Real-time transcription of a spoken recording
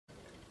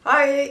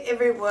Hi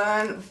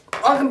everyone,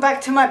 welcome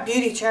back to my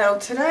beauty channel.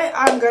 Today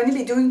I'm going to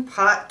be doing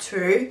part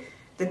 2,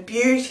 the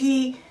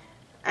beauty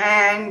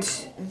and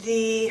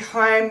the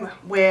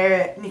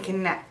homeware knick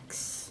and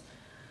knacks.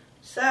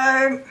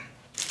 So,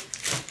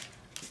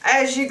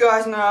 as you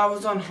guys know, I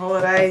was on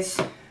holidays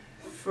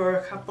for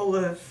a couple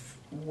of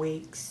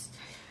weeks.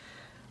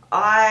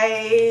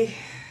 I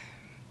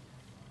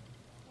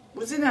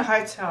was in a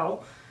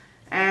hotel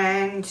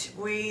and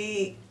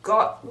we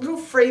got little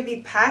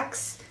freebie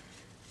packs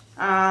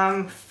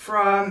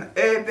from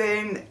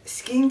Urban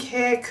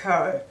Skincare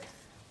Co.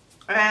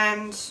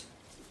 And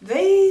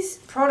these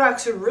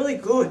products are really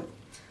good.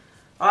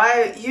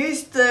 I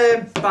used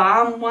the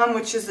balm one,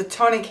 which is the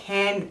tonic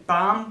hand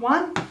balm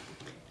one,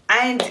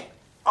 and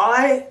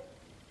I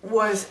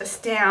was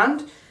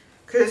astounded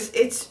because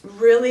it's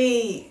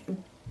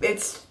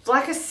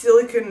like a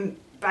silicone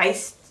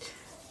based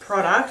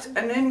product,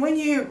 and then when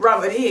you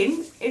rub it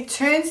in, it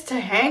turns to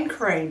hand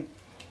cream.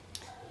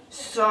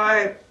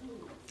 So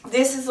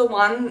this is the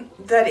one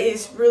that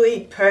is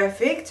really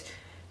perfect.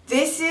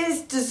 This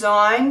is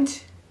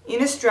designed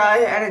in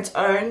Australia and it's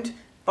owned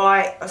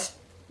by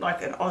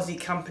like an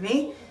Aussie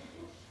company,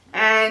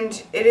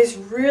 and it is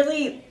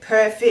really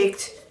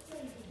perfect.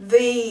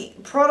 The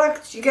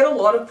product, you get a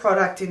lot of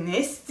product in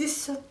this.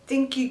 This, I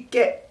think you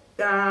get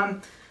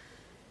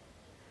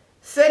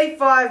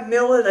 35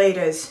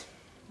 milliliters,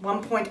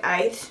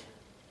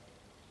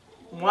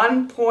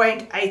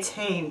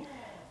 1.18.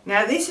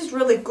 Now this is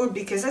really good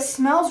because it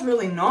smells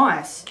really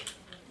nice.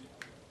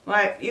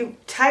 Like, you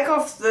take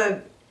off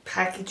the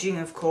packaging,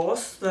 of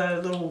course, the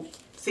little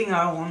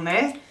thingo on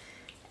there,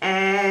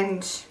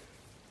 and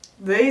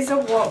these are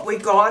what we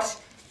got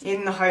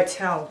in the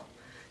hotel.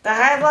 They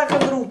had like a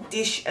little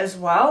dish as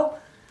well,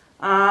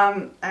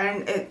 and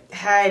it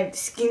had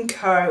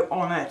Skincare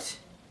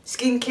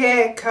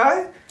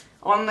Co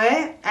on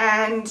there,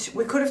 and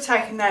we could have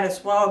taken that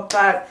as well,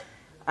 but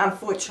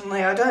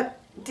unfortunately I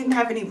didn't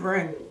have any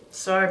room.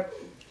 So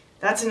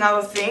that's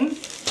another thing.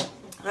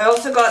 I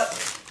also got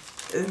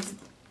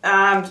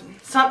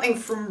something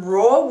from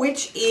Raw,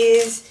 which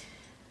is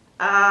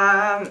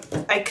a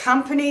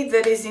company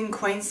that is in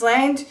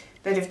Queensland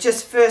that have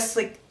just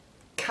firstly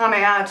come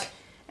out,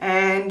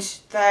 and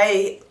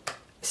they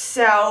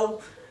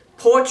sell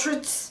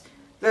portraits.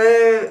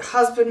 The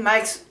husband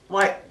makes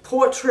like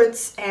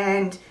portraits,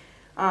 and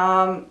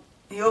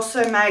he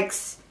also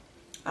makes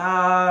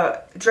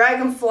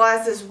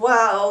dragonflies as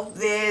well.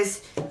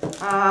 There's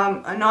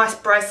a nice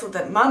bracelet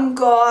that Mum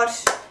got.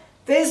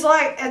 There's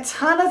like a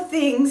ton of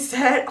things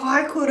that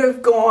I could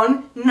have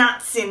gone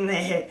nuts in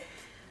there,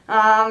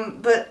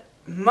 but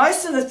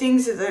most of the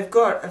things that they've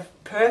got are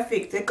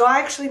perfect. The guy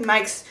actually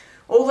makes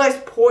all those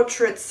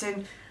portraits,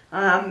 and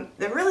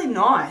they're really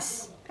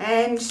nice.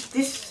 And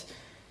this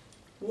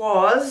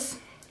was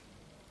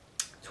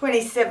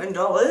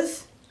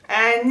 $27,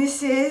 and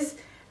this is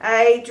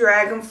a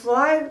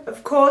dragonfly.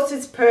 Of course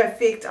it's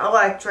perfect. I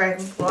like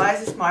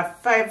dragonflies. It's my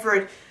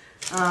favourite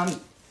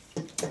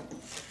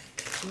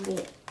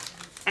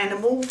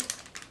animal.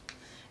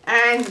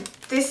 And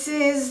this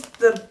is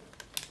the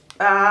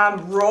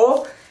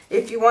Raw.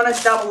 If you want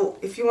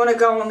to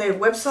go on their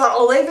website,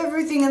 I'll leave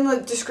everything in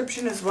the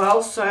description as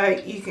well, so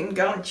you can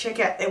go and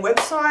check out their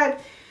website.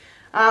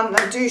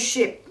 They do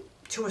ship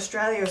to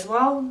Australia as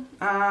well.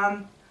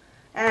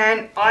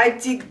 And I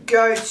did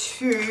go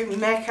to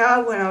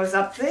Mecca when I was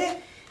up there,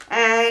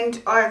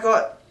 and I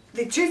got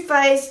the Too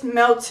Faced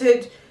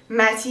Melted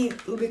Matte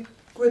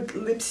Liquid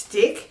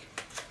Lipstick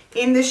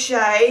in the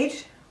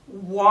shade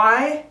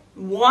Why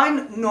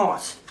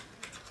Not,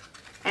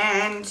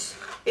 and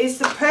it's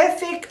the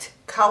perfect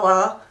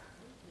colour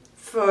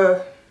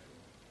for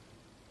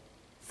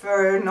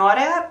a night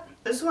out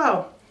as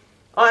well.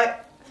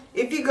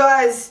 If you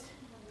guys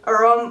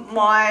are on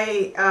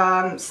my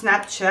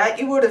Snapchat,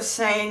 you would have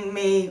seen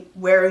me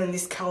wearing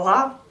this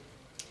colour.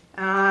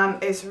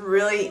 It's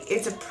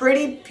a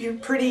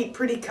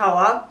pretty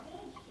colour.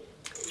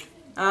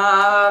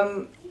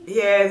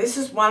 Yeah, this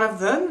is one of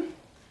them.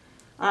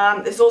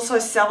 There's also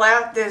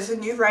Sellout. There's a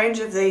new range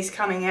of these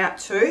coming out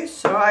too,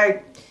 so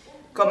I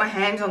got my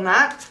hands on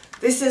that.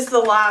 This is the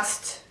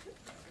last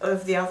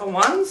of the other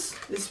ones.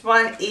 This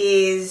one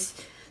is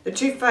the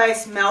Too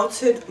Faced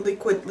Melted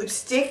Liquid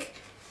Lipstick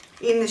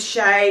in the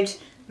shade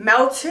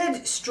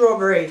Melted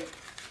Strawberry.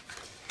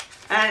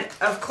 And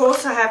of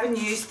course I haven't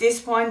used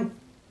this one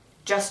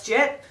just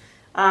yet.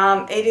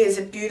 It is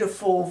a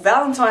beautiful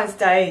Valentine's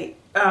Day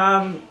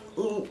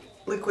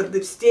liquid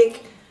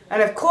lipstick.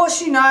 And of course,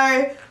 you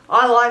know,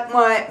 I like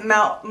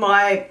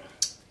my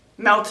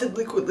melted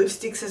liquid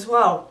lipsticks as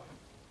well.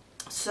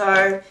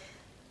 So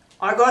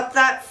I got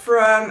that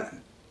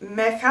from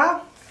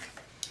Mecca.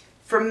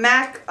 From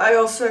MAC, I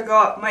also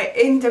got my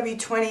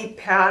NW20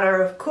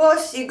 powder. Of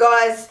course, you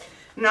guys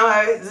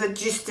know the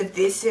gist of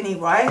this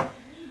anyway.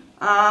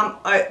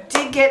 I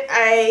did get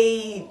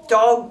a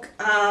dog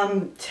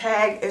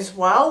tag as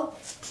well,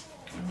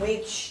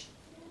 which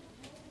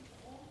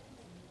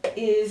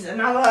is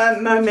another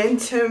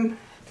Momentum.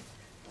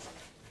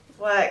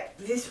 Like,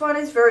 this one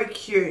is very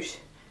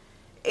cute.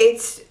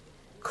 It's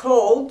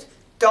called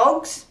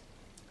Dogs.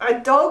 A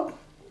dog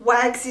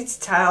wags its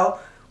tail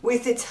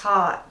with its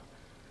heart.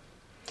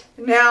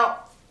 Now,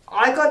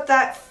 I got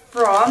that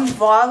from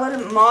Violet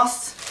and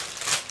Moss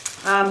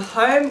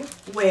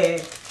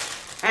Homeware,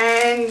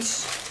 and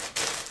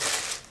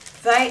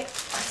they, I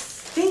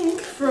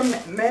think from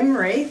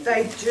memory,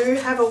 they do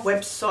have a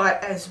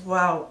website as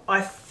well.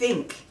 I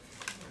think.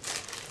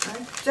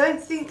 I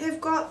don't think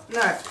they've got,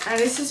 no. And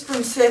this is from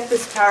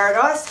Surfers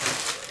Paradise.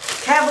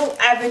 Cavill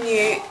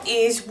Avenue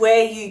is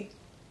where you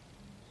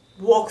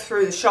walk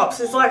through the shops.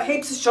 There's like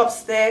heaps of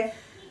shops there.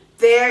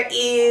 There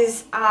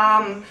is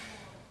from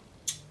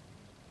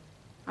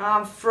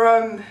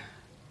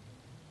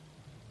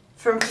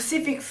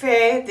Pacific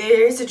Fair,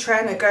 there is a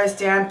train that goes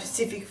down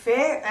Pacific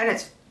Fair,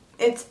 and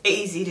it's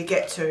easy to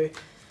get to.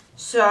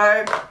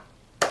 So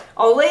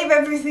I'll leave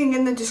everything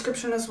in the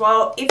description as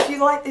well. If you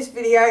like this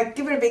video,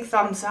 give it a big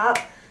thumbs up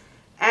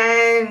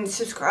and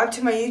subscribe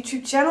to my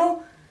YouTube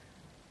channel.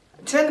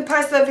 Turn the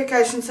post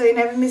notifications so you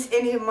never miss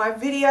any of my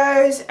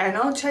videos, and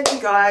I'll chat to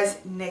you guys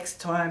next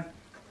time.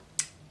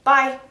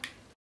 Bye.